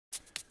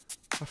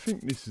I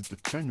think this is the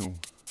channel.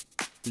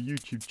 The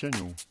YouTube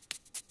channel.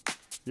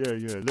 Yeah,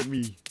 let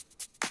me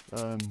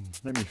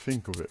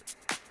think of it.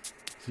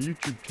 It's a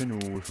YouTube channel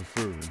with a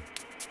furry.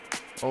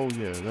 Oh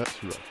yeah,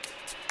 that's right.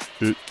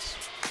 It's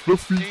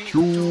Fluffy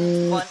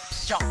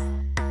Chops.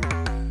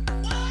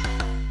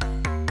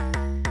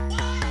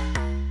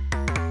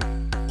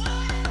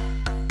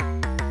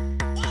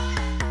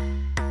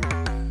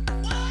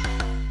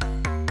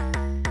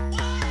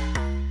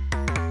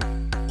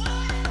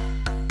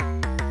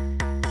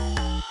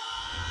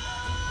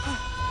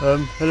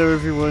 Hello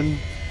everyone.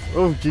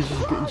 Oh Jesus,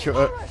 getting shot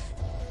at.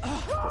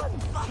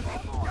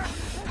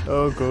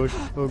 Oh god,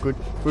 welcome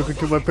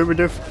to my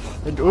Permadeath,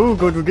 and oh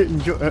god, we're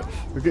getting shot at,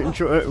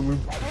 and we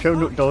shall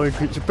not die.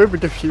 It's a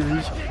Permadeath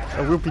series.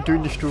 I will be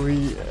doing the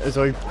story as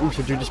I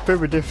also do this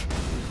Permadeath,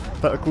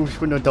 but of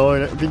course when I die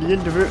that'll be the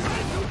end of it.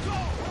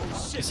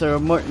 So I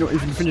might not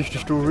even finish the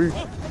story.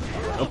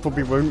 I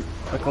probably won't.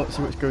 I can't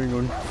see what's going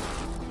on.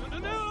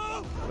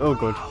 Oh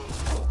god.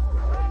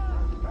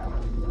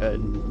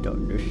 And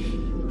darkness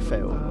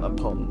fell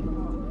upon.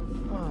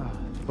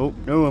 Oh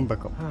no, I'm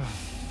back up.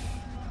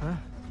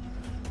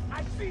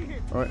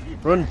 Alright,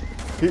 run!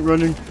 Keep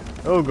running!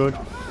 Oh god!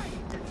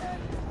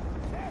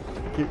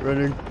 Keep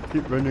running! I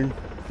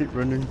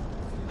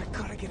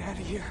gotta get out of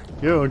here.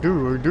 Yeah, I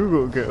do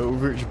gotta get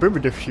over it. It's a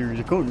Permadeath series,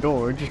 I can't die,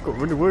 I just gotta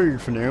run away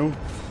for now.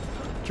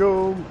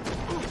 Jump!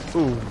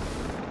 Oh,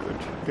 good.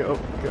 Get up.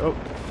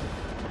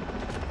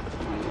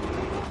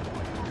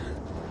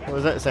 What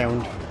was that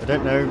sound? I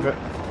don't know, but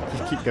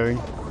just keep going.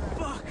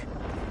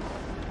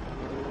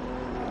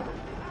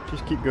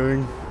 Just keep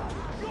going.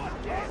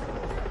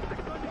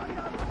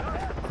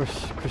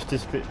 Cross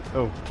this bit.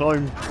 Oh,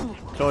 climb.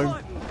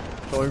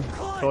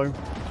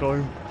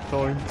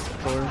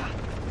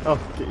 Oh,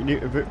 getting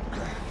out of it.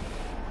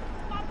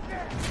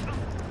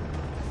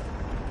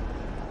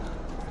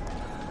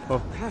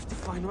 Oh. I have to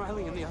find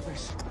Riley and the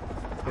others.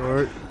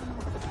 Alright.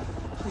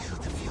 Please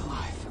let them be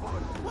alive.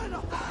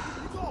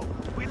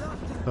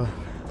 Oh.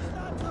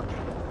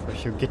 I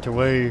should get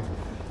away.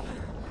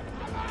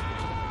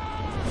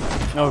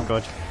 Oh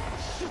god.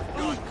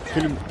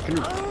 Kill him.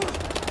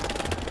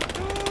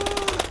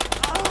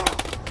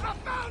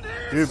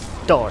 You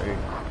die.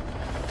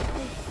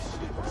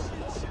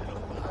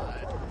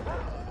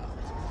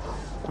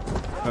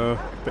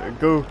 Better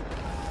go.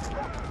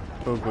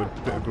 Oh god,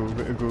 better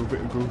go.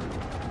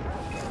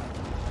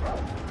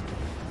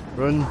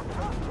 Run.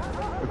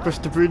 Across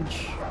the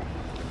bridge.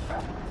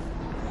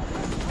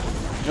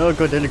 Oh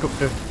god,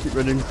 helicopter. Keep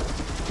running.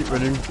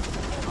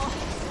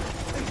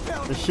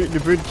 Let's shoot the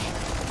bridge.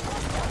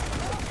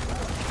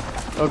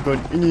 Oh god,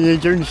 Indiana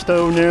Jones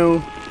style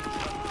now.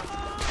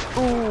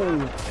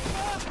 Oh.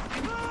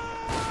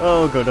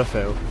 Oh god, I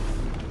fell.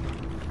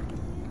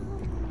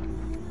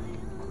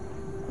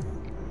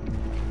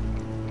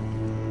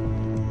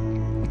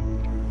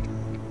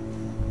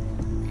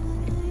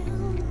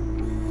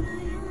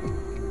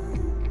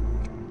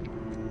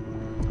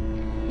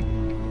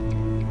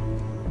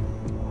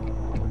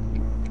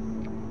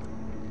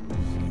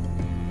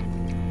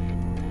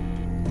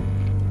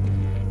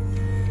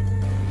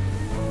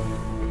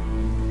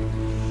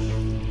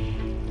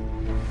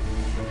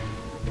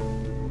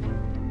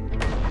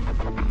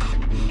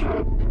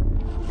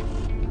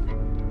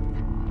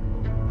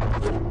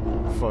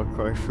 Far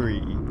Cry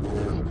 3,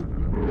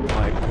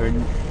 my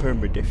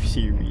Permadeath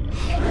series.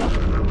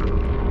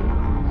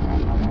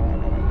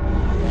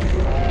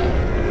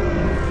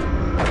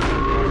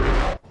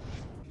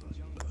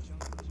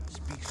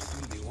 Speaks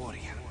through the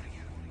warrior.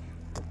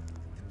 The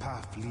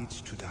path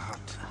leads to the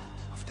heart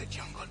of the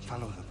jungle.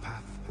 Follow the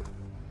path,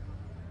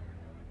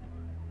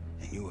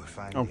 and you will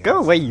find. Oh, go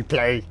away, you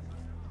play.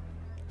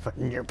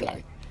 Fucking you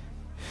play.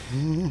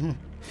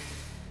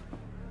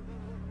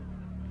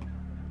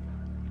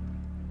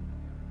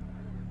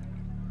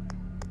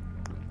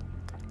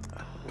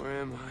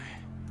 Where am I?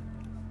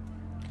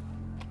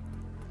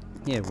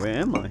 Yeah, where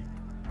am I?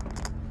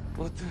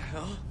 What the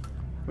hell?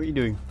 What are you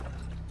doing?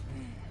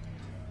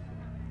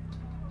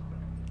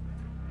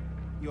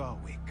 You are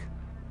awake.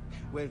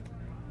 Well,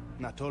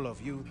 not all of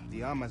you.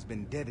 The arm has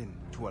been deadened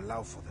to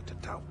allow for the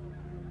tattoo.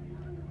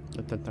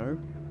 A tattoo?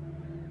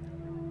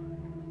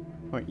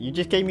 Wait, you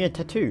just gave me a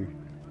tattoo?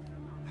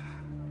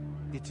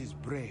 It is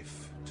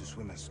brave to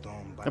swim a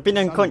storm, but I've been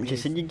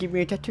unconscious and you give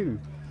me a tattoo?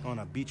 on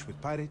a beach with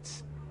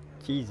pirates.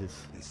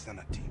 Jesus.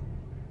 Insanity.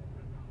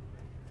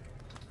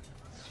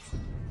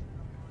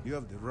 You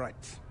have the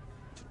right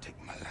to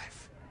take my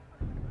life.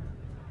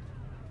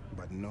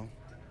 But no,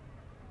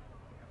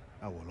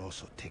 I will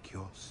also take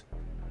yours.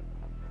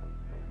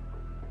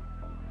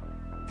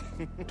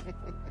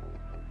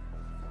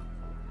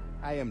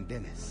 I am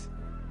Dennis.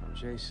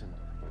 Jason.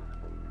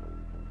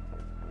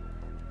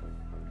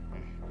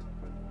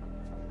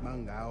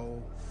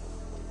 Mangao.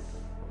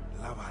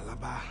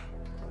 Lava.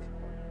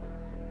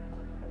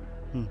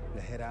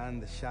 The heron,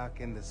 the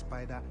shark, and the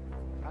spider.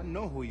 I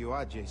know who you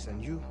are,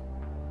 Jason. You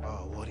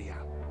are a warrior.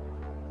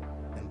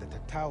 And the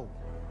tattoo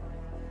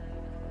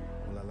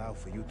will allow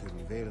for you to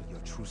reveal your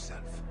true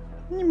self.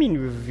 What do you mean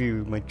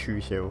review my true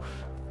self?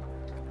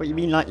 What you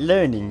mean, like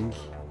learning?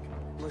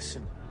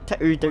 Listen.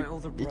 Tattoo My don't.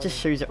 older It brother just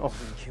shows it has off.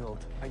 been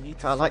killed. I need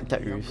to I like find my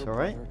tattoos, younger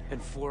alright? brother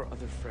and 4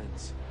 other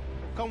friends.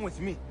 Come with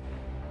me.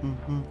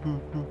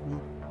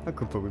 I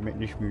could probably make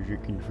this music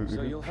in front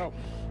So of you'll help?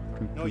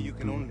 No, you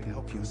can only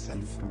help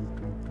yourself. I'm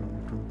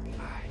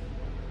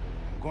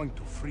going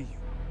to free you.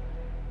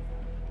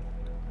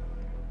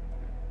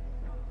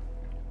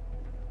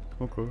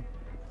 Okay.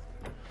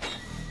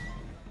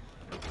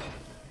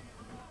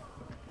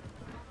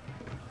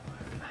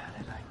 How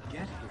did I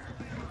get here?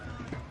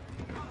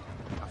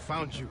 I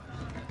found you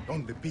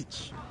on the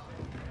beach.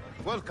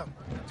 Welcome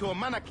to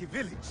Amanaki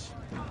village.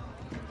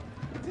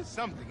 It is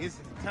something,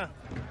 isn't it, huh?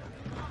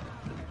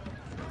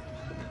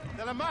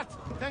 Salamat,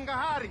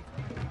 Tengahari.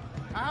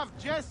 I have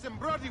Jess and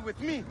Brody with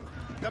me.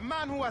 The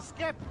man who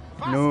escaped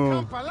Vast No.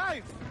 Camp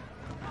alive.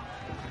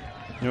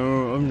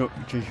 No, I'm not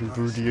Jason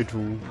Brody at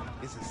all.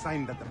 It's a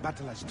sign that the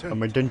battle has turned.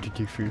 I'm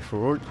identity thief,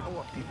 alright?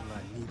 Our people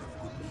are in need of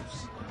good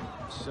news.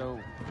 So,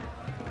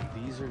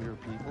 these are your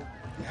people?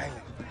 The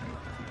island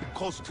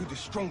calls to the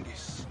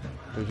strongest.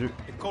 Is it?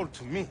 It called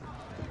to me.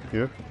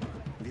 Yeah?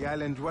 The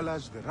island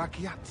dwellers, the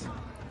Rakyat,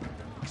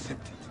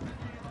 accepted.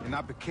 And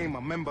I became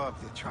a member of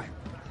their tribe.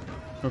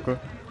 Okay.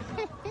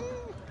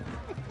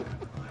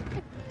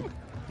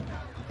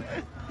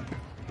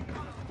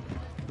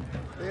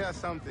 They are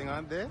something,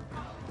 aren't they?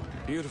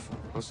 Beautiful,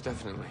 most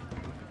definitely.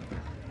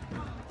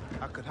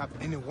 I could have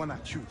anyone I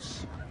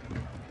choose.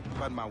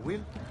 But my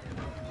will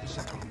is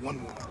set on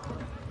one woman.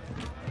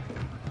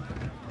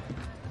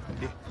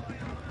 Here.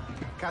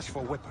 Cash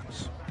for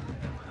weapons.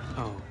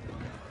 Oh,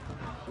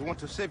 You want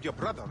to save your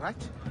brother,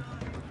 right?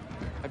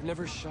 I've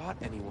never shot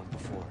anyone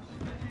before.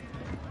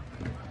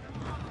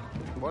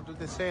 What do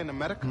they say in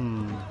America?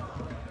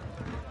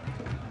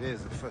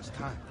 There's the first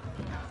time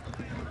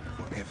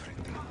for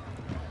everything.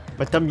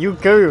 But I'm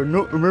UK,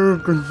 not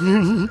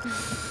American.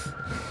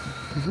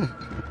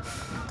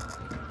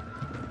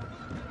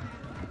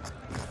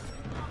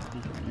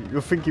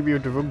 You're thinking me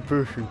of the wrong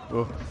person.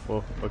 Oh,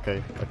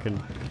 okay. I can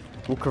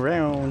walk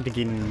around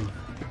again.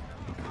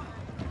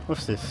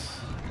 What's this?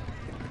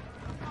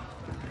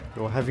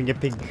 You're having a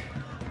pig.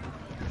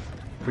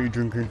 What are you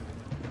drinking?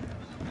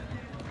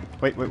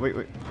 Wait.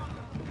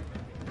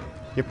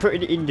 You're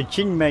putting it in the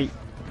chin, mate.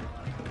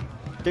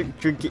 Don't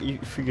drink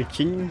it through your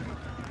chin.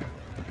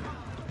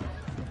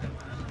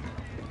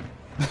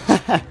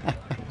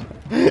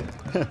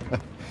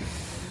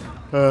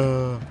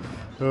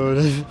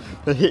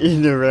 They're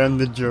hitting around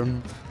the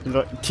drum. They're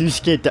like too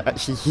scared to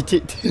actually hit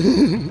it.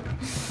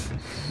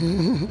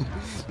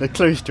 They're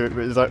close to it,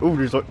 but it's like, oh,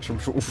 there's like some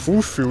sort of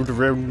force field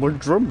around my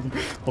drum.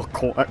 I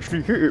can't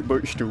actually hit it,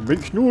 but it still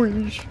makes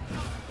noise.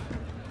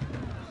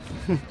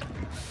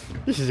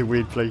 This is a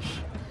weird place.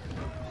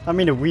 I'm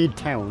in a weird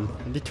town,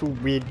 a little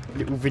weird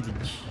little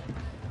village.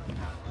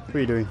 What are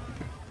you doing?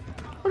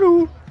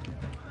 Hello.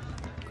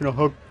 Can I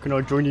hug? Can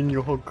I join in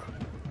your hug?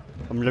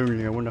 I'm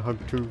lonely. I want to hug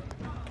too.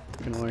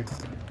 Can I?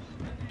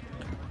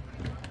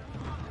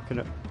 Can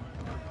I?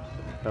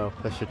 Oh,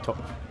 that's your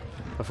top.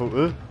 I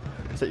thought,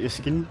 is that your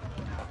skin?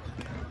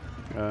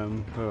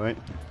 Alright.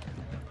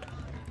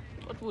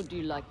 What would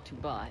you like to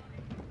buy?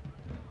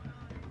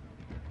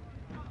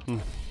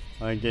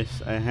 I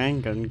guess a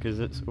handgun, because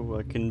that's all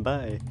I can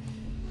buy.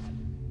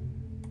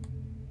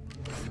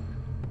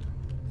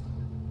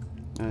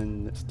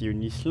 And that's the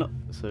only slot,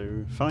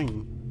 so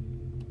fine.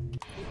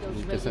 Get those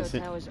Guess radio that's it.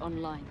 towers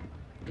online.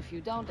 If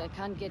you don't, I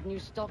can't get new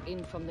stock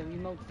in from the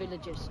remote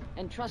villages.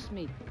 And trust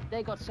me,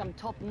 they got some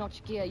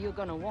top-notch gear you're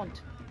gonna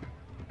want.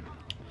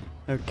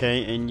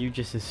 Okay, and you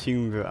just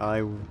assume that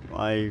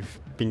I've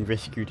been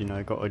rescued and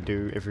I gotta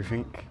do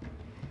everything.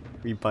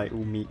 We buy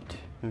all meat.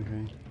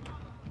 Okay.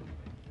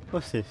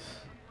 What's this?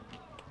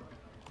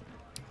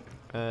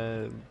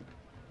 I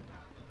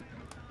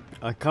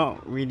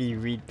can't really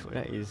read what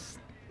that is,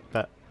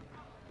 but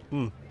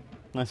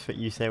nice that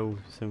you sell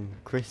some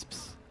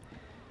crisps.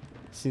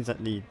 Seems like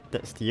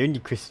that's the only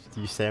crisps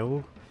you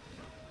sell.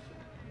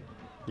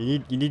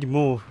 You need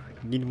more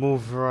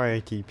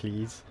variety,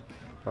 please.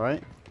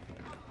 Alright?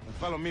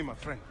 Follow me, my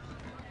friend.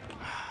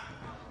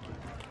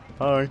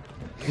 Bye.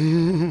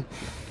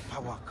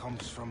 Power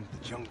comes from the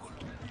jungle,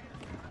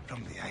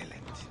 from the island.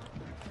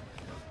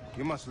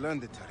 You must learn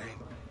the terrain,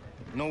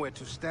 know where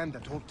to stand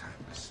at all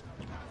times.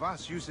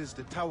 Vas uses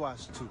the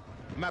towers to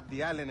map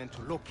the island and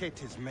to locate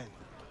his men.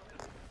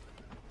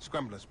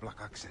 Scramblers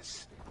block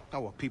access.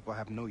 Our people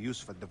have no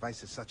use for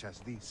devices such as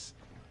these.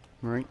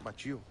 Right.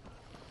 But you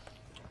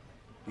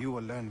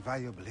will learn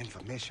valuable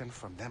information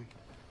from them.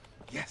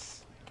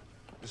 Yes,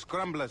 the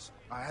scramblers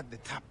are at the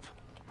top.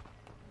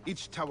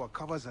 Each tower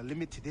covers a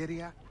limited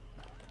area.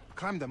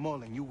 Climb them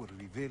all and you will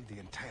reveal the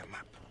entire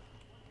map.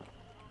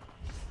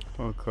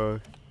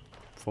 Okay.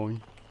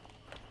 Fine.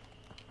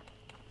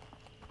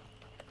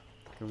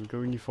 Can we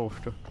go any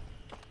faster?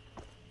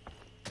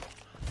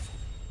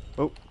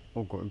 Oh,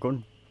 got a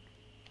gun.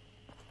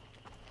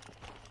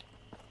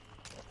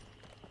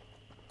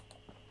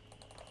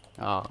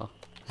 Ah.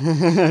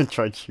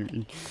 Tried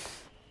shooting.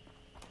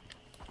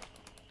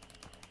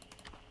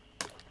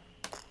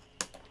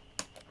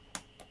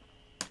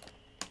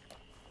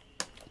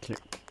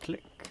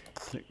 click,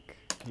 click,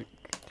 click,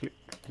 click,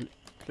 click,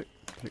 click,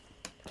 click, click,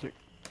 click,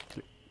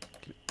 click,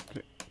 click,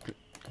 click,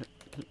 click,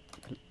 click,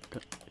 click,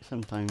 click.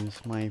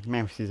 Sometimes my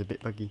mouse is a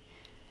bit buggy.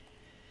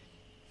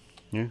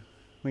 Yeah?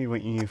 What are you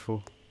waiting here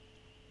for?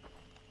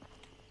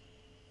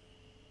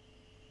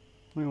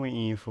 What are you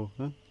waiting here for,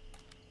 huh?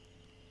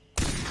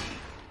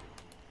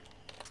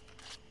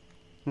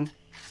 Huh?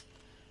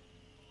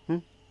 Huh?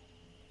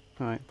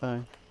 Alright,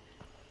 bye.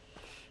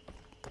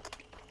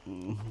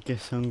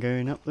 Guess I'm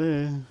going up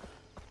there.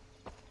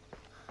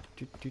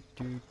 Up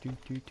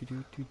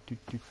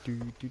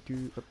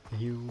the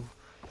hill.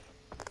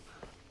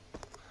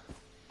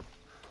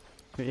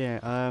 But yeah,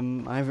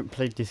 I haven't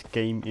played this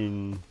game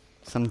in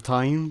some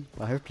time.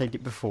 I have played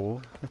it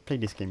before. I've played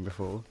this game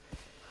before.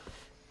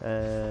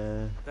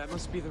 That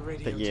must be the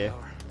radio but yeah.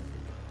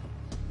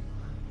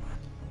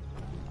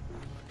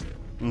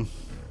 tower.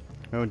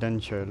 Well done,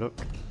 Sherlock.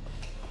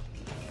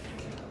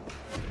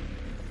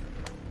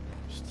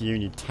 It's the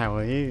only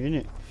tower here, isn't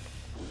it?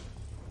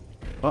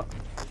 What?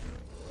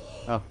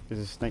 Oh, there's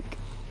a snake.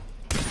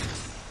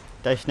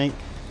 Die, snake.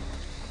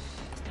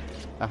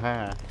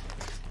 Aha.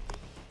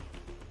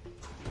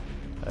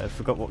 I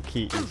forgot what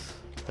key it is.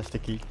 That's the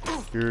key.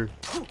 Bury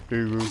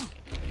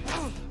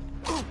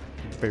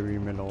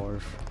him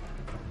alive.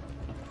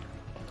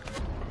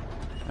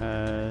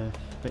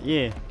 But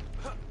yeah.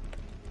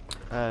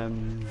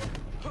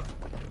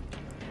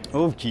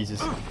 Oh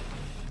Jesus.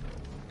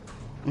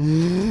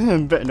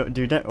 Better not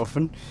do that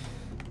often.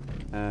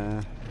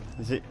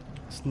 Is it?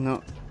 It's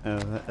not.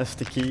 That's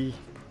the key.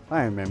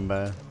 I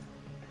remember.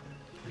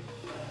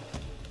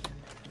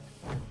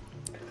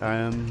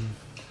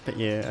 But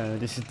yeah,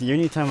 this is the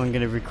only time I'm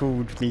gonna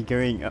record me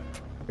going up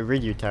a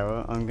radio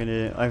tower. I'm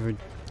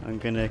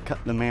gonna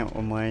cut them out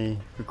on my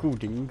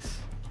recordings,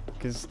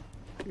 because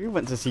who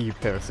wants to see a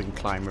person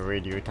climb a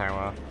radio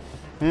tower?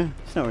 Huh?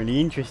 It's not really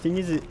interesting,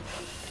 is it?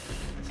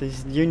 So this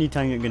is the only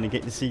time you're gonna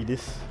get to see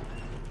this.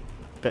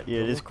 But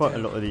yeah, there's quite a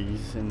lot of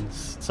these, and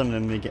some of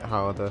them they get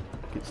harder.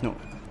 It's not.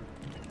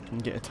 You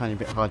get a tiny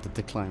bit harder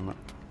to climb up.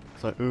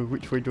 It's like, oh,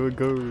 which way do I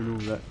go and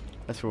all that.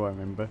 That's all I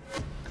remember.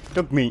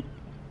 Dog meat.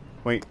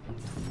 Wait.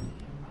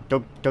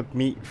 Dog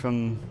meat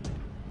from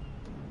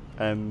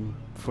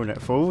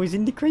Fallout 4 was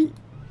in the crate?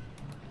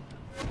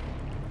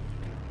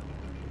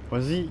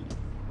 Was he?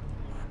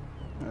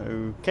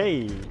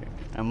 Okay.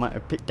 I might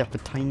have picked up a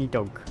tiny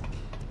dog.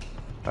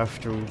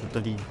 After all, the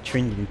bloody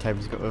trending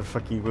tab's got a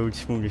fucking world's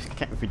smallest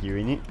cat video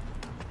in it.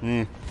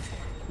 Yeah.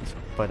 It's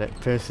by that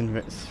person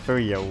that's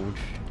very old.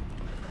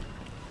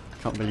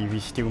 Can't believe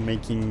he's still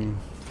making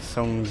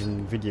songs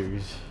and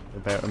videos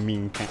about a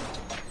mean cat.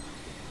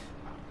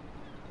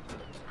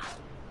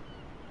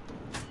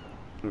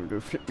 I'm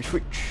gonna flip the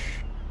switch.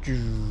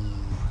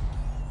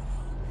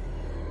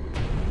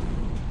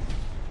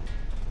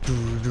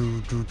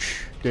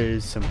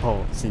 There's some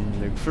parts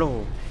in the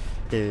floor.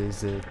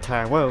 There's a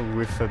tower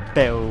with a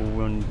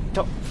bell on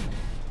top.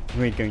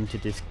 We're going to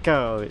this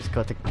car. It's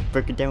got a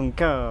broken down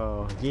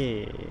car.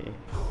 Yeah.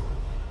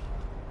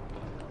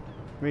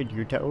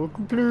 Radio tower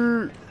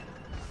complete.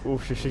 Oh,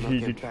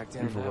 succeeded.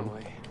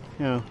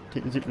 Yeah,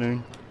 take the zip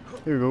line.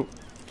 There we go.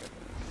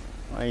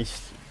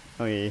 Nice.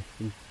 Oh yeah.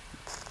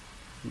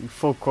 In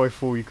Far Cry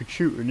 4 you could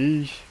shoot in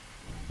these.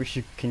 Wish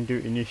you can do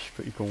it in this,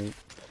 but you can't.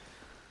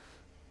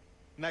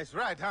 Nice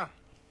ride, huh?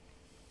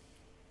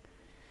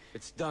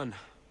 It's done.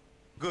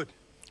 Good.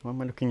 Why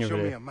am I looking over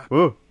Show me there? a map.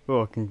 Oh,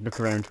 I can look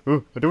around.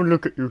 Oh, I don't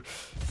look at you.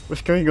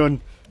 What's going on?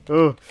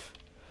 Oh.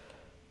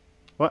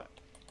 What?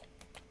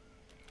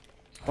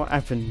 What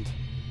happened?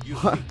 You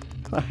What? see,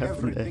 What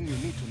happened there? everything you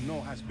need to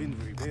know has been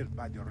revealed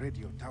by the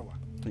radio tower.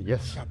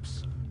 Yes.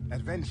 Shops,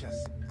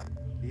 adventures.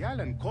 The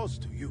island calls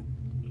to you.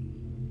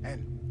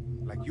 And,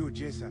 like you,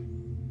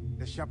 Jason,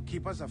 the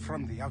shopkeepers are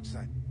from the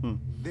outside.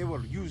 They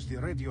will use the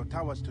radio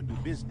towers to do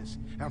business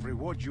and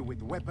reward you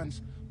with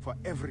weapons for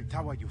every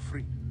tower you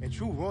free. A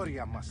true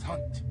warrior must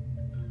hunt.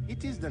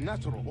 It is the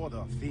natural order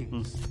of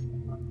things.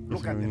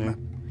 Look at the map.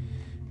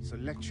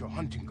 Select your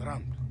hunting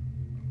ground.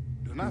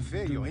 Do not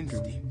fear your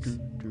instincts.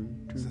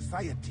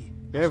 Society.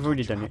 Yeah, I've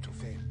already done it. To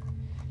fail.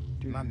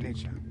 Not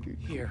nature.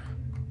 Here.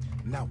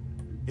 Now,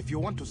 if you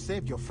want to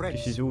save your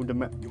friends, This is all the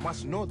map. you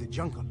must know the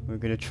jungle. We're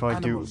gonna try to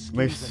do Animal skins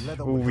most and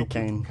leather all will we help you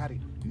to can, carry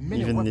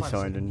many even this weapons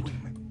and island.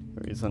 equipment.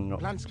 Where it's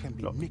unlocked. Plants can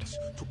be locked. mixed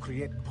to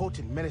create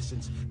potent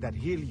medicines that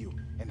heal you,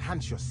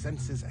 enhance your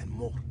senses, and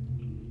more.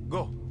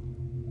 Go.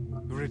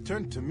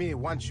 Return to me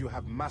once you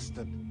have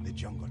mastered the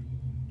jungle.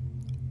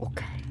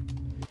 Okay.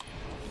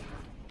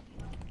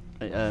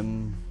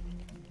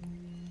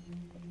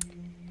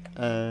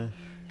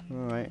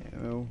 Alright,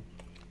 well,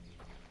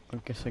 I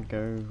guess I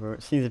go where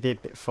it seems to be a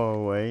bit far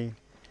away.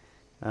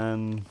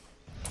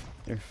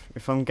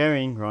 If I'm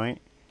going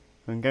right,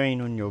 I'm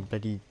going on your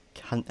bloody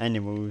hunt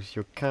animals.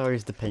 Your car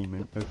is the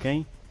payment,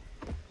 okay?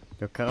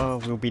 Your car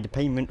will be the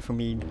payment for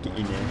me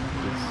getting there.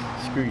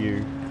 Yes, screw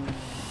you.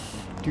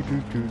 You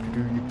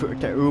put a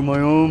tattoo on my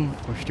arm,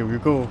 or still you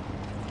go.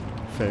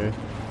 Fair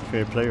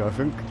play, I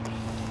think.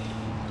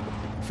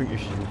 I think you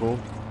should go.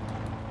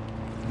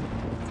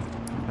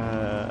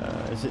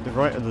 Is it the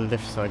right or the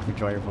left side we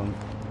drive on?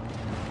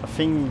 I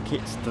think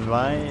it's the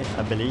right,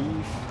 I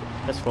believe.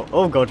 That's what.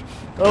 Oh god!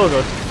 Oh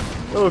god!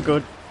 Oh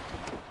god!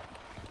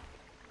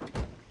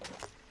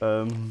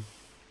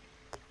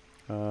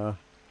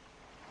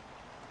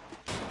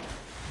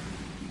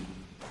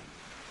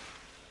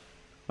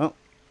 Oh.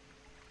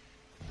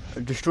 I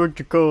destroyed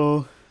the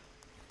car.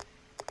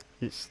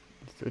 I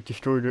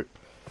destroyed it.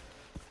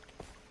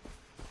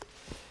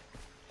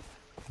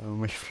 I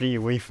must flee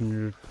away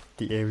from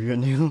the area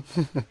now.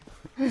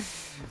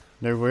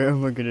 No, where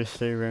am I gonna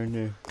stay around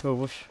here? Oh,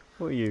 what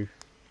are you?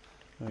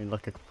 Oh, you're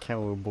like a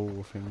cow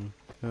ball thing.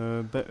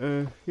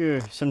 Yeah,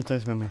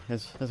 sometimes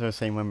as I was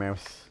saying, my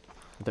mouse.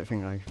 I don't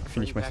think I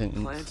finished my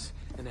sentence. Plants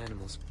and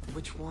animals.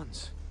 Which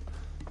ones?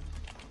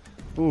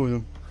 All of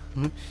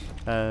them.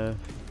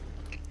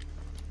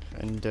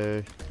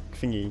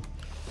 Thingy.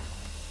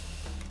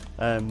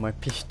 My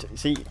pistol.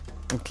 See,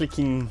 I'm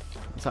clicking.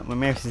 It's like my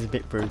mouse is a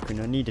bit broken.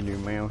 I need a new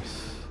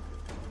mouse.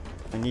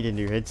 I need a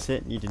new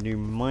headset. Need a new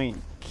mic.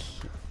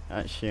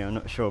 Actually, I'm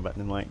not sure about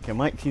the mic. The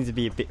mic seems to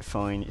be a bit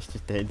fine. It's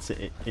just the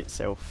headset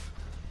itself.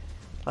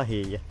 I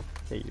hear you.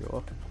 There you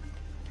are.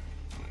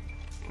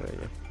 Where are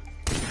you?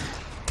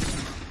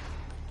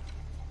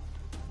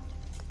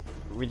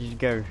 Where did you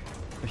go?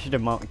 I should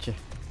have marked you.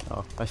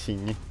 Oh, I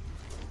seen you.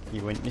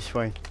 You went this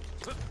way.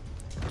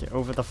 Get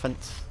over the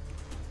fence.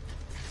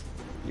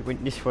 You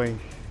went this way.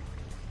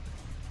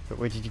 But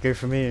where did you go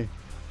from here?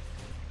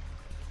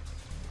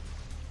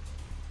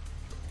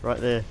 Right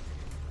there.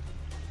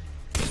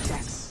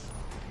 Yes.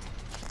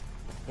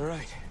 All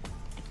right.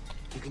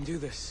 You can do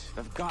this.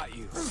 I've got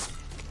you.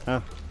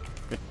 Oh,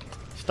 good.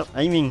 Stop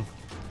aiming.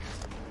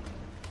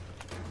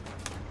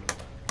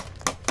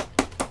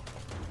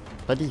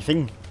 Bloody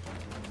thing.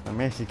 My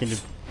mouse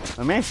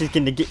is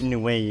gonna get in the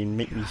way and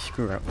make me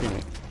screw up, isn't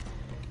it?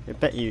 I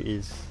bet you it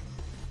is.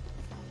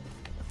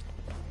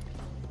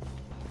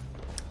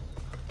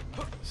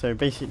 So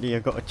basically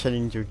I've got a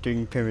challenge of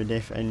doing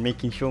permadeath and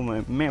making sure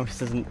my mouse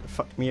doesn't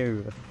fuck me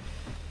over.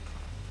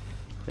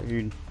 So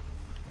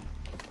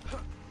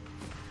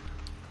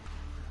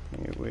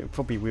it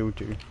probably will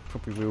do.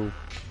 Probably will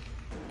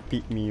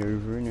beat me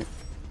over, innit?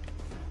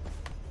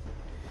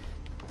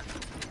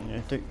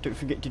 Yeah, don't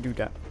forget to do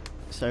that.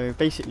 So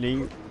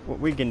basically what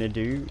we're gonna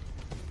do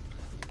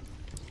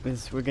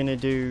is we're gonna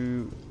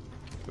do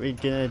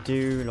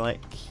like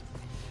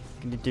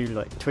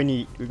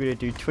 20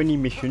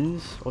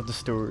 missions of the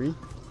story,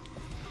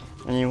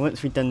 and then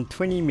once we've done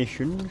 20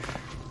 missions,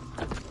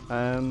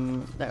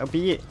 that'll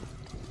be it.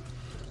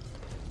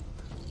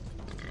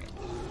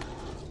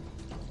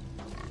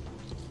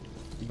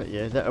 But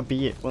yeah, that'll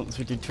be it. Once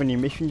we do 20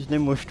 missions, no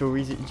more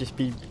stories. It'll just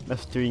be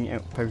us doing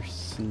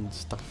outposts and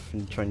stuff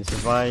and trying to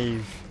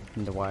survive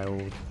in the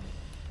wild.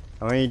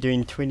 I'm only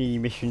doing 20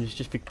 missions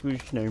just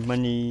because, you know,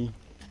 money,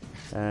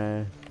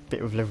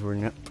 bit of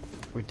leveling up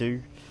we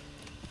do.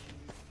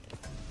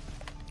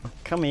 Oh,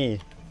 come here.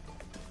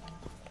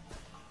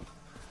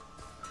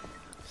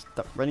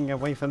 Stop running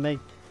away from me.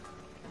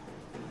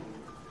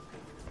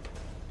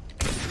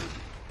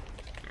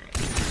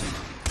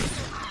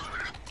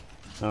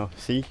 Oh,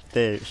 see?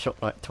 There, it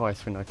shot like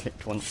twice when I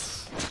clicked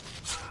once.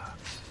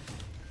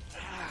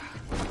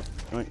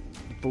 Right,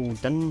 ball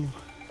done.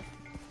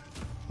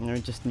 Now I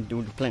just need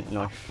all the plant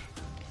life.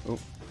 Oh.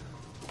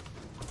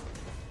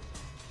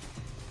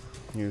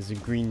 There's a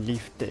green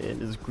leaf there,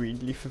 there's a green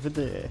leaf over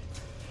there.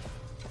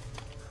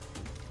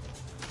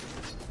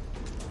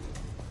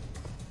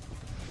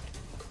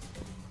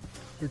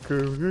 Okay,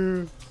 over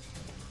here.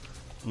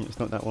 It's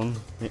not that one,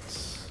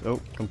 it's... oh,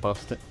 come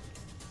past it.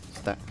 It's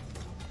that.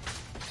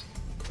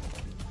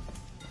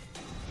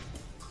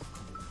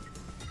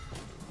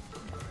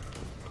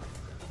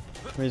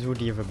 Where's all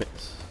the other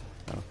bits?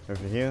 Oh,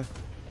 over here.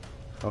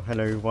 Oh,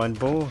 hello, wild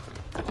boar.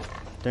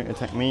 Don't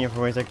attack me,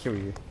 otherwise I kill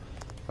you.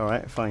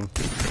 Alright, fine.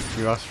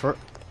 You asked for it.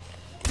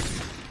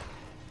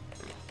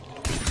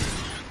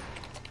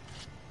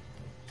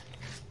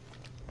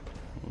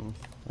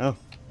 Oh.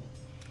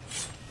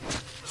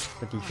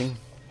 What do you think?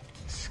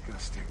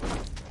 Disgusting.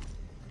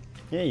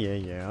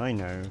 Yeah, I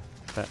know.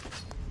 But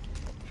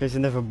if there's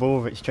another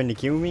boar that's trying to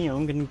kill me,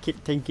 I'm gonna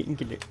take it and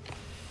kill it.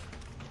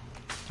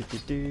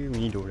 We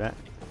need all that.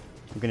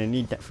 I'm gonna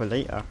need that for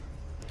later.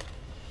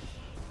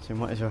 So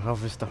might as well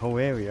harvest the whole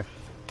area.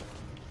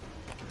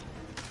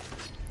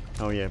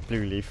 Oh yeah,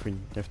 blue leaf, we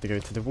have to go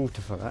to the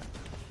water for that.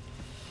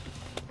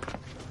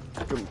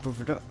 Don't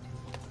bother that.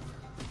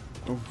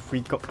 Oh,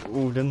 we got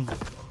all the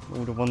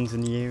ones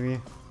in the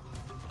area.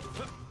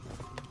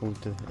 All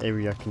the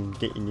area I can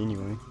get in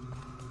anyway.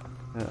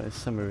 There's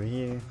some over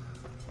here.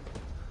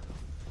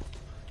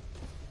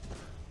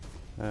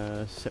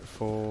 Except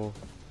for...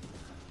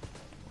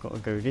 gotta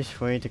go this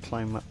way to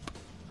climb up.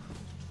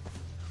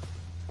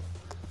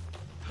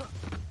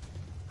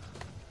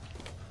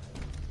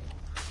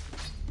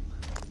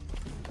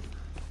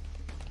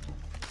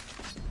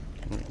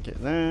 Get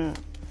that,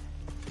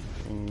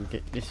 and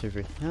get this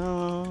over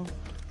here.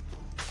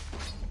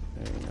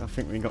 I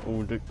think we got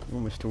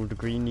almost all the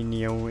green in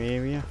the whole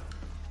area.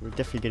 We're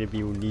definitely going to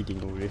be all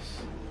needing all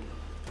this.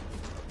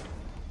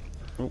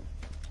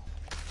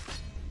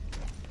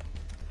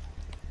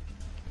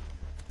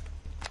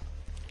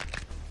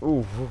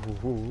 Oh,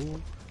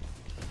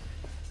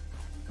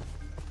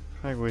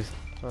 I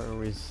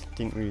always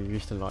didn't really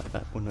used to like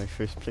that when I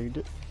first played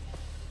it.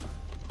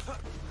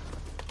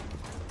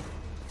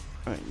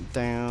 Right,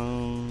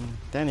 down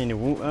in the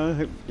water.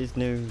 Hope there's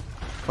no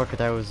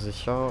crocodiles or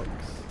sharks.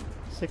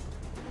 Sick.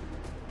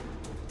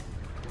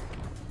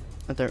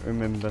 I don't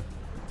remember.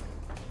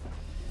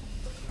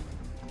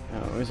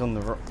 Oh, it was on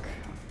the rock.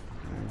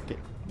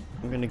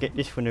 I'm gonna get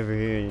this one over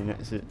here, and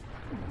that's it.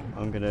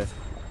 I'm gonna.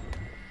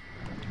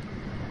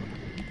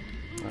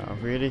 Oh,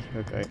 really?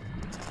 Okay.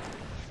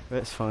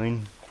 That's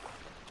fine.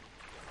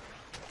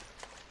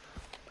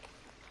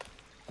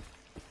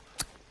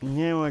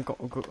 Now I got.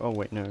 Oh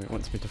wait, no, it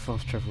wants me to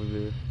fast travel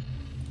there.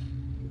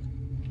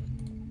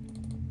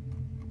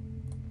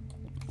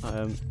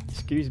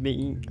 Excuse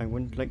me, I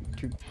would like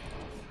to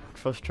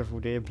fast travel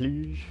there,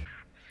 please.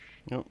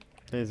 Oh,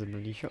 there's a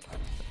bloody shop.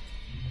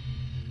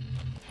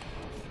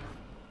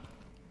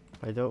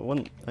 I don't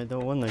want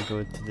to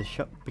go to the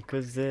shop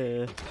because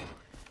there's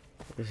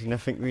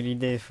nothing really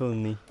there for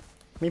me.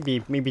 Maybe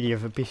they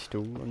have a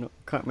pistol.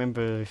 Can't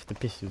remember if the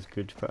pistol's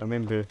good, but I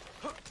remember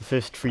the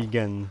first 3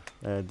 gun,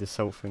 the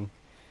assault thing.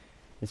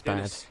 It's bad.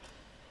 Dennis,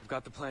 I've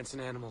got the plants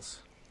and animals.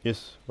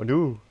 Yes, I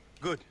do.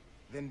 Good.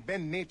 Then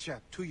bend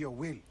nature to your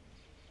will.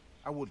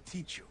 I will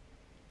teach you.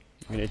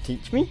 You're gonna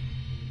teach me?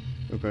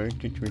 Okay,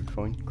 teach me.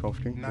 Fine.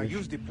 Crafting. Now yes.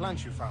 use the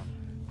plants you found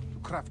to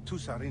craft 2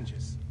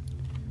 syringes.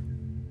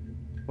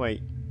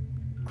 Wait.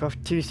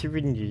 Craft 2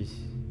 syringes?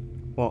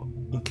 What?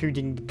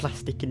 Including the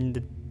plastic and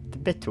the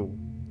metal?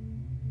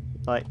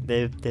 Like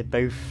they're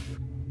both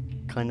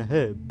kind of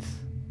herbs.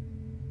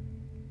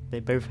 They're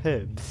both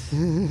herbs.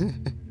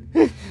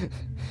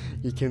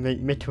 You can make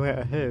metal out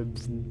of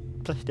herbs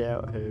and plastic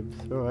out of herbs.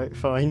 Alright,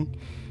 fine.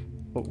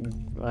 Well,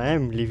 I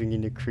am living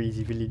in a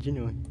crazy village, you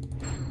know.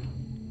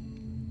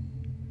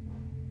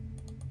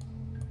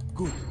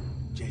 Good,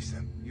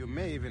 Jason. You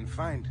may even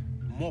find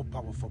more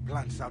powerful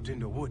plants out in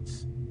the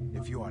woods,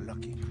 if you are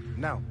lucky.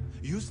 Now,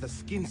 use the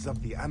skins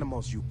of the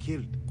animals you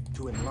killed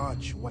to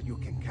enlarge what you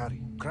can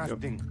carry.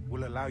 Crafting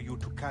will allow you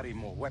to carry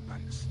more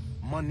weapons,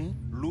 money,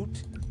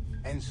 loot,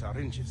 and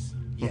syringes.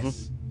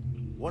 Yes.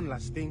 One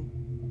last thing,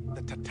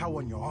 the tattoo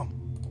on your arm.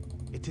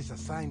 It is a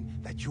sign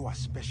that you are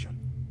special,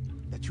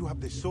 that you have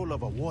the soul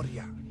of a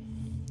warrior.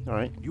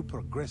 Alright. You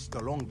progressed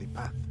along the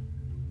path.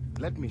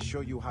 Let me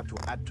show you how to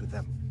add to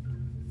them.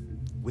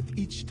 With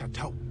each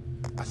tattoo,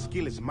 a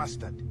skill is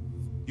mastered.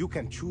 You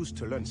can choose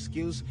to learn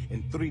skills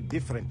in 3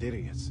 different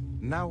areas.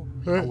 Now,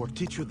 I will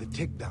teach you the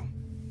takedown.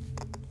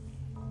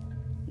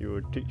 You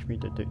will teach me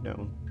to take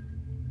down.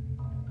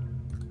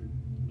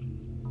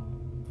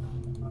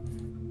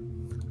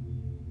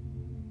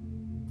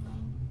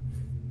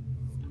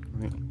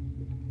 Right.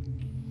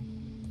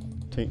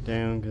 Take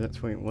down, because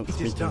that's what it wants It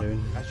me is to done.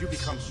 do. As you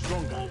become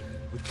stronger,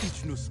 with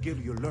each new skill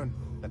you learn,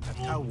 the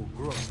tattoo will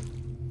grow.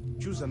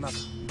 Choose another.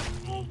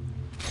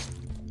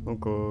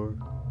 Okay,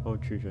 I'll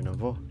choose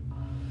another.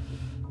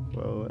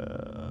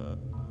 Well,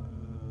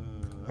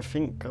 I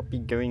think I'll be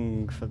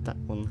going for that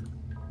one.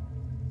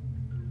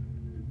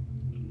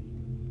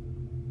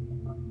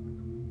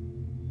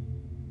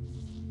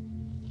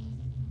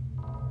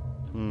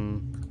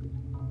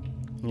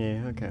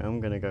 Yeah, okay, I'm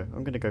gonna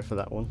go for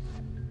that one.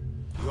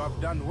 You have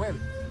done well,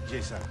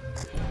 Jason.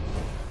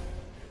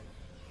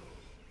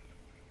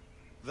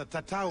 The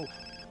tattoo.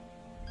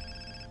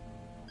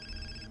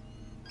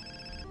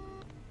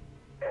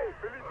 Hey,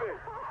 Felipe.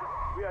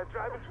 We are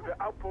driving to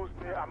the outpost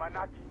near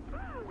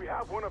Amanaki. We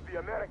have one of the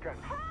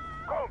Americans.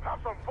 Come, have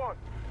some fun.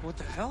 What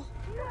the hell?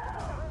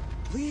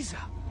 Lisa!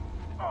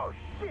 Oh,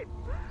 shit.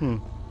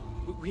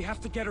 We have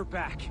to get her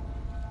back.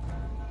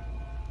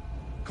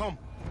 Come,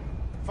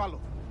 follow.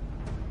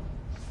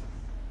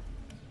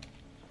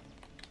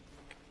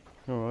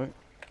 Alright.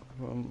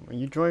 Are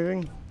you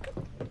driving?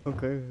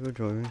 Okay, you're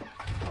driving.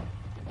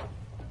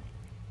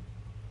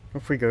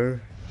 Off we go.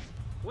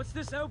 What's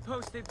this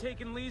outpost they've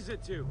taken Lisa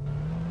to?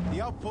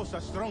 The outposts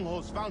are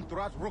strongholds found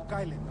throughout Rook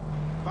Island.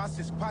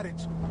 Vas's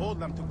pirates hold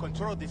them to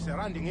control the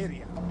surrounding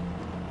area.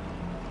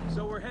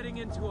 So we're heading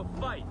into a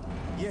fight.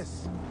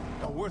 Yes,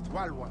 a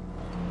worthwhile one.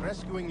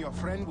 Rescuing your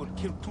friend will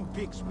kill 2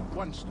 pigs with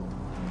 1 stone.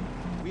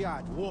 We are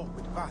at war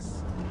with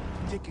Vas.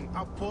 Taking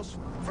outposts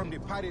from the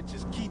pirates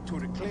is key to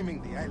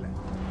reclaiming the island.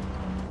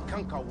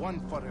 Conquer one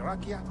for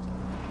Iraqiat,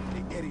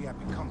 the area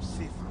becomes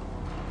safer.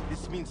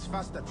 This means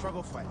faster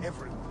travel for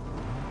everyone.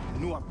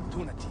 New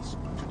opportunities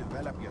to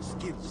develop your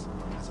skills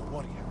as a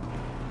warrior.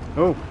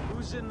 Oh,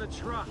 Who's in the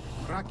truck?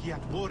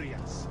 Rakyat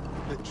warriors,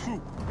 the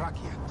true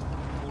Rakyat,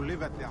 who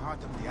live at the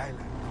heart of the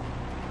island.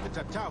 The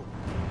tattoo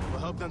will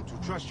help them to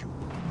trust you.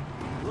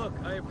 Look,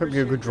 I you're a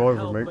appreciate good your driver,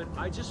 help, mate. but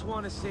I just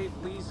want to save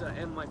Lisa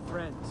and my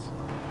friends.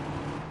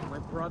 My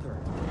brother.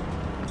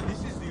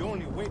 This is the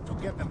only way to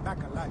get them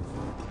back alive.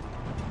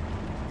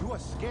 You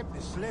escaped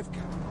the slave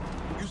camp.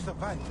 You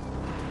survived.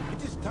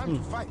 It is time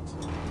to fight.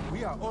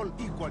 We are all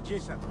equal,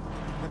 Jason.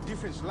 The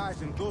difference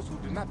lies in those who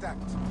do not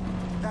act.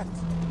 That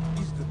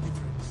is the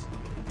difference.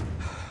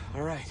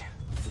 All right,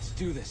 let's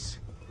do this.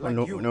 Like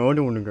no, you, no, I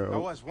don't want to I go.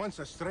 was once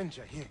a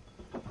stranger here.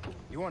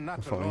 You are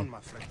not Fine. alone, my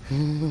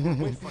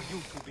friend. Wait for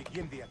you to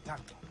begin the attack.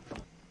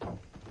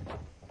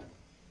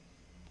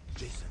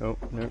 Jason, Oh,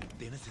 no.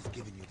 Dennis has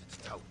given you this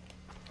tower.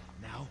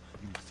 Now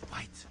you must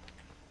fight.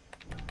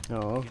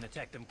 Oh. You can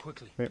attack them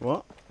quickly. Wait,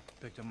 what?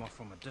 Pick them off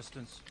from a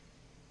distance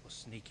or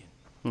sneak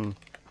in.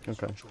 It's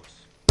Okay. your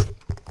choice.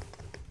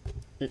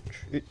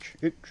 Itch.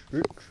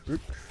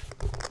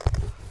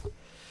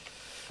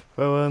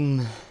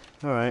 Well,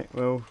 alright,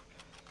 well,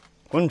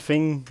 one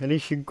thing, at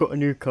least you got a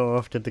new car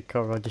after the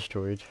car I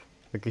destroyed.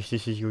 I guess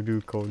this is your new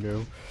car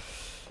now.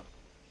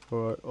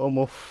 Alright, I'm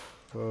off.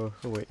 Oh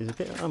wait, there's a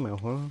bit of ammo,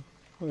 huh?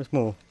 Oh, there's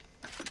more.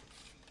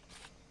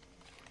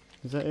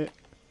 Is that it?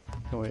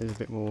 Oh wait, there's a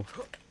bit more.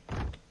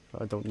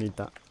 I don't need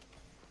that.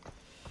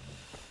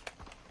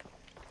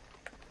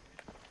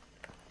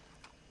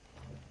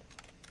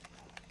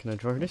 Can I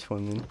drive this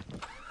one then?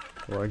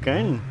 Or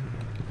again?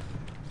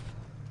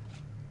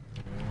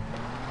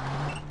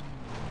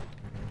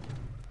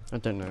 I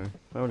don't know.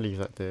 I'll leave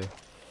that there.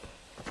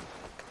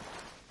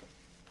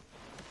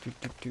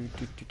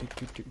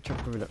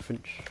 Jump over that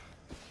fence.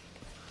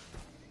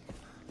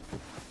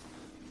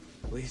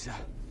 Lisa,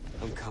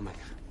 I'm coming.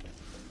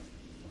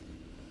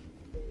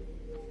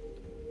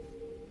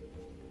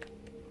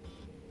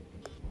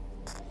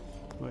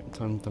 Right,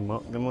 time to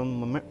mark them on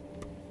my map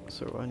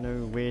so I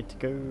know where to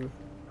go.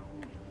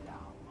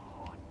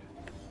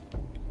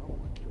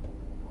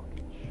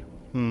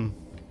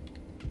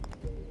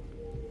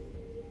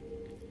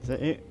 Is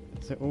that it?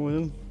 Is that all of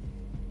them?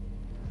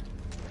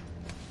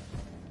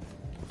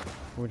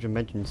 I would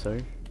imagine so.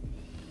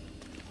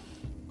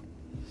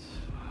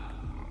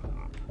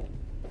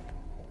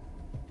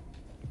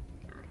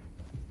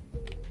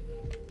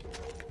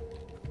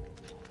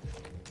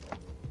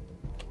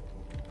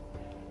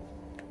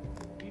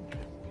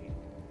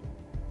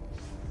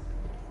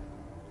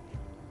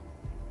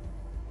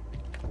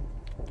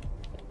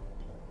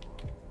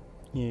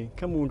 Yeah,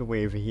 come all the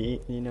way over here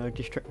and I'll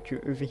distract you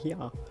over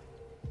here.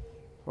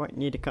 Right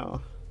near the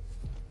car.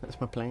 That's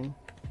my plan.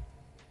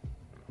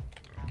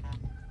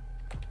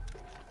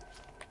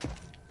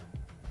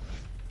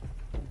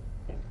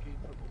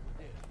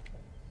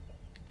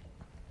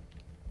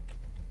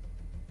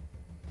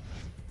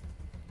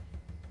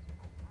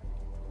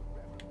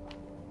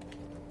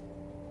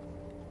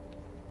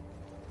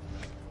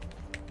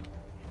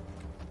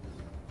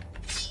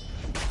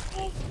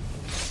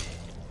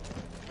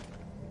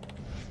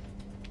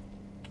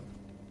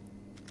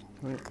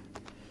 Right.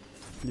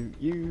 Loot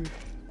you.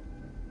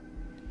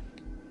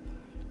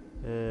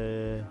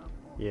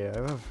 Yeah,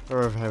 I'd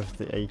rather have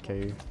the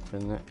AK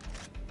than that.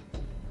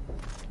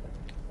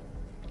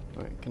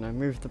 Right, can I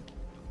move the...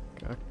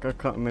 I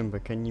can't remember,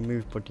 can you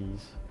move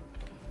bodies?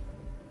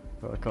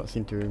 But I can't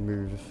seem to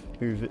move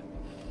it.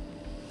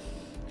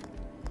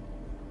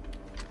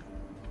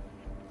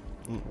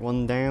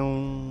 One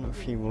down, a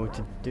few more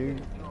to do.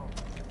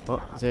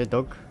 Oh, is there a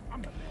dog?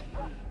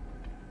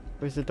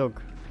 Where's the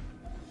dog?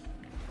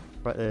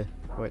 Right there.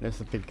 Wait, that's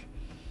the pig.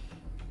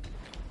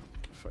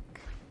 Fuck.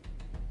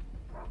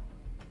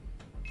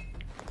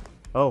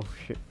 Oh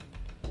shit.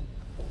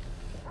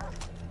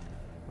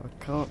 I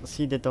can't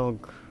see the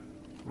dog.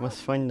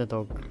 Must find the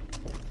dog.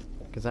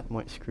 Because that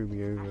might screw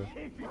me over.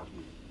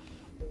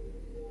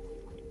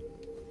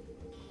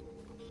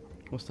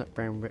 What's that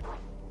brown bit?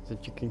 It's a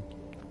chicken.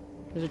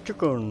 There's a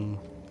chicken!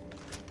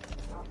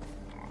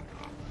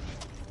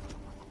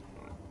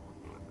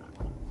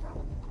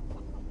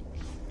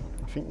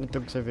 I think the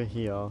dog's over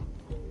here.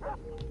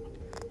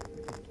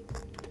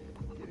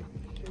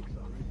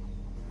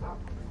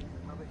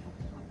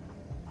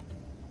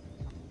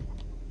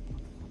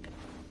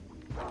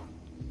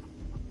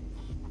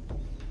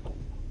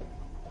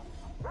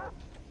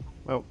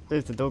 Well,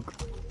 there's the dog.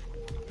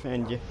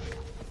 Found you.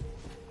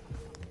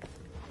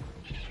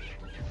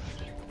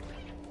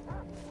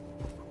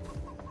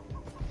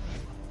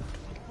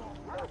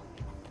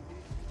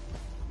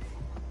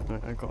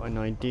 Right, I got an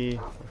idea.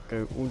 I'll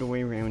go all the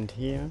way around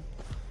here.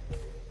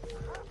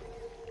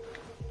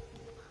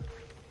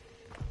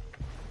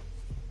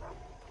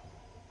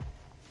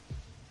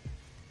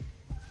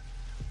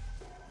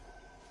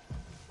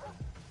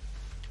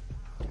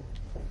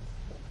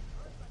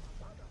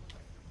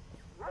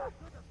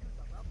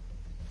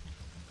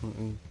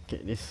 And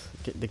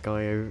get the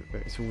guy over.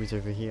 It's always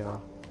over here.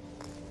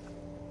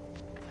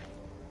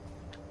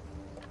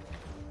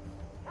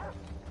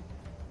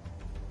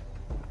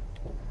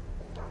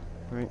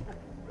 Right.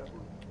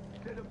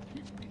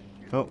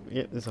 Oh,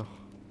 yep, there's a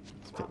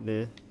bit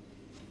there.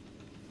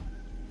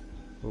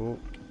 Oh,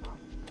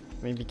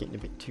 maybe getting a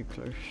bit too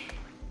close.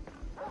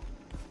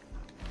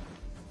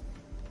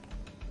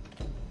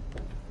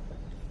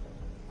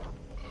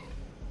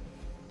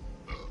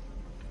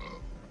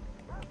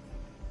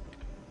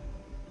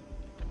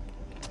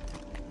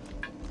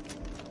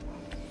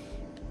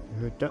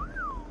 You heard that?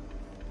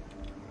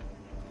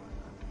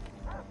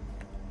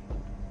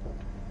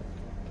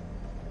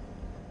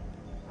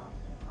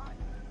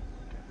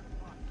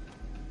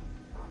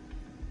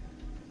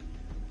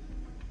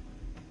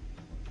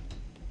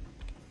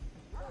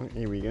 Right,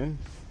 here we go.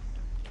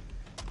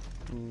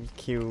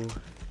 Kill.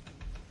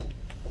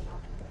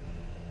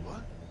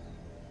 What?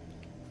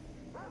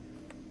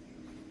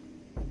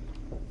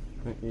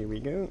 Right, here we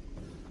go.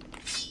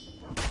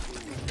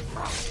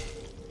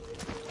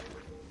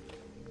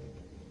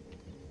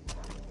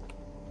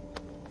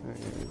 Right,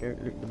 there we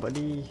go. Look at the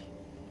body.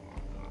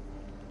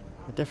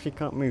 I definitely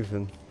can't move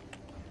them.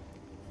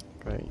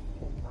 Great.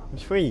 I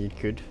swear you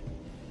could.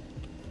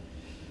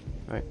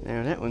 Right,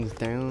 now that one's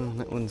down.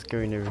 That one's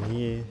going over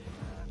here.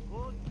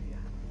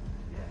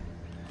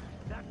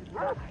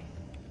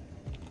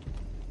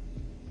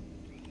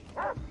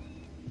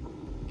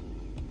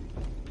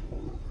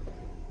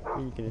 Are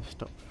you gonna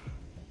stop?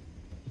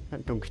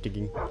 That dog's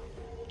digging.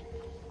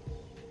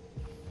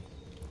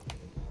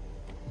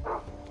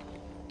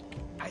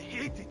 I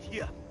hate it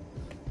here.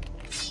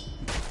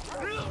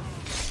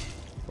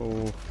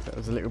 Oh, that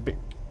was a little bit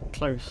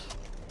close.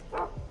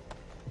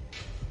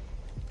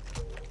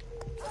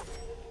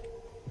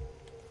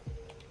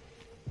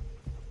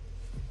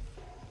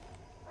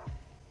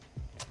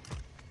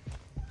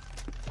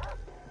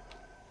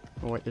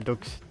 Oh wait, the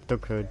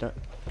dog heard that.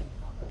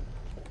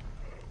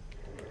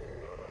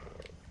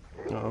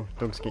 Uh oh,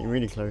 dog's getting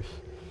really close.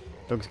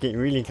 Dog's getting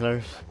really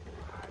close.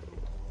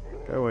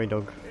 Go away,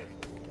 dog.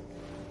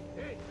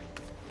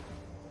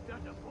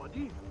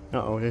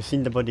 Uh oh, they've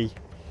seen the body.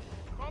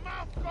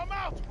 Come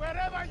out,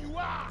 wherever you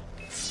are.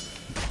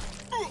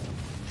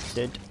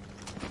 Dead.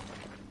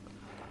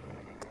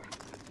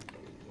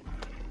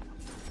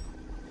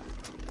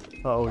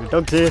 Uh oh, the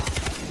dog's here.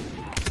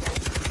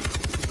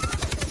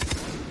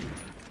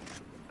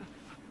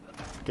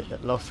 Get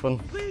that last one.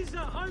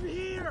 Lisa, I'm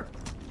here.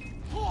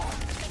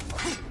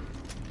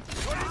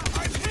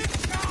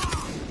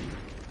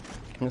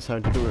 That's how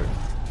to do it.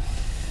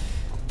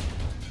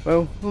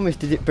 Well, almost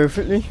did it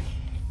perfectly.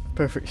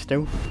 Perfect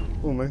stealth,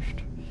 almost.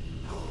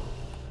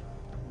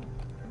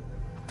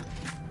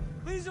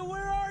 Lisa,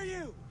 where are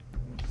you?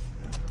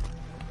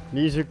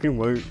 Lisa can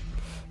wait.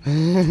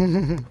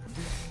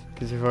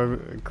 Because if I,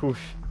 of course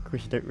you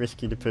don't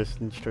rescue the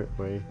person straight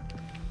away.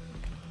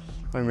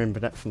 I remember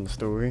that from the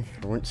story.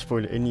 I won't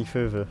spoil it any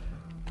further.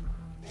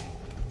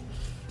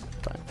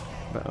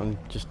 But I'm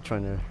just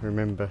trying to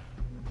remember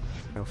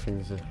how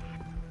things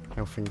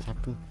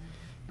happen.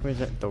 Where's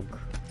that dog?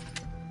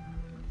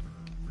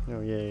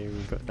 Oh yeah,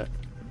 we got that.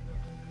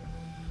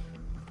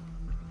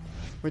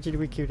 Where did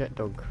we kill that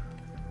dog?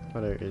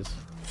 Oh, there it is.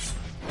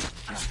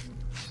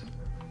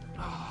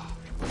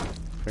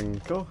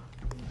 Go.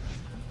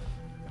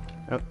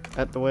 Up,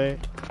 out the way.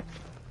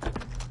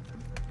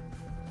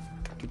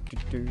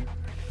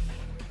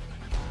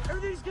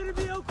 Everything's gonna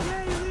be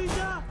okay,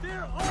 Lisa.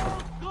 They're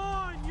all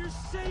gone. You're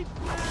safe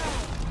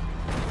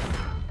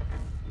now.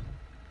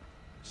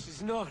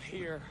 She's not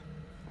here.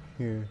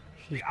 Yeah,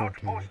 she's The not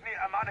here. outpost near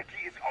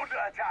Amanaki is under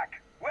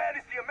attack. Where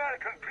is the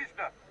American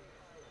prisoner?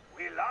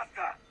 We lost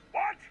her.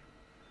 What?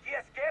 She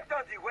escaped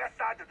on the west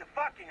side of the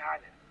fucking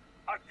island.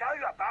 I'll tell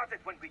you about it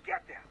when we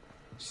get there.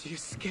 She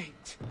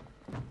escaped.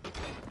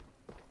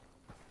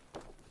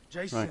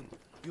 Jason, Right.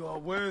 you are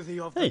worthy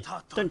of Hey, the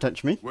title. don't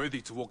touch me.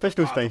 Worthy to walk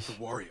Personal the path of space.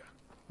 the warrior.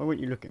 Why won't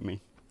you look at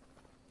me?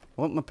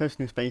 I want my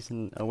personal space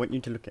and I want you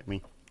to look at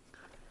me.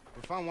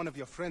 We found one of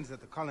your friends at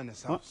the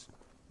colonist's What? house.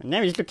 And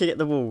now he's looking at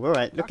the wall.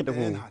 Alright, look at the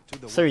Doctor wall. Earnhardt to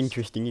the So west.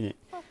 interesting, isn't it?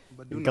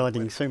 But do not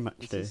Guarding worry. so much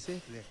This there. is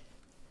safe there.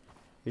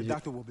 The Is it?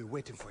 doctor will be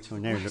waiting for Oh,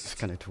 you. now it looks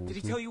kind of towards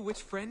Did he me. tell you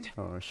which friend?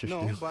 Oh, shush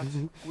No, now. but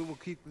we will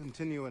keep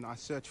continuing our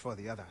search for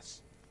the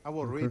others. I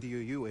will Okay. radio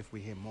you if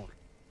we hear more.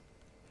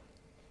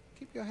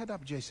 Keep your head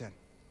up, Jason.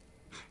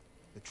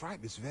 The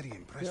tribe is very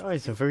impressed. Your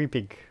eyes are very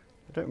big.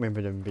 I don't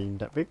remember them being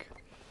that big.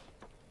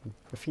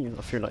 I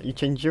feel like you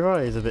changed your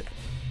eyes a bit.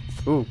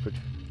 Oh, good.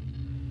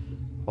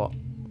 What?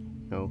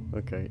 Oh,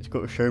 okay. It's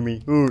got to show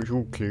me. Oh, it's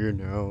all clear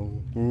now.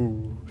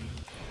 Ooh.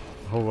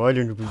 The whole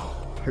island will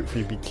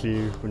hopefully be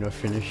clear when I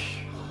finish.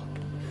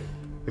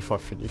 If I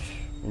finish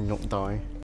and not die.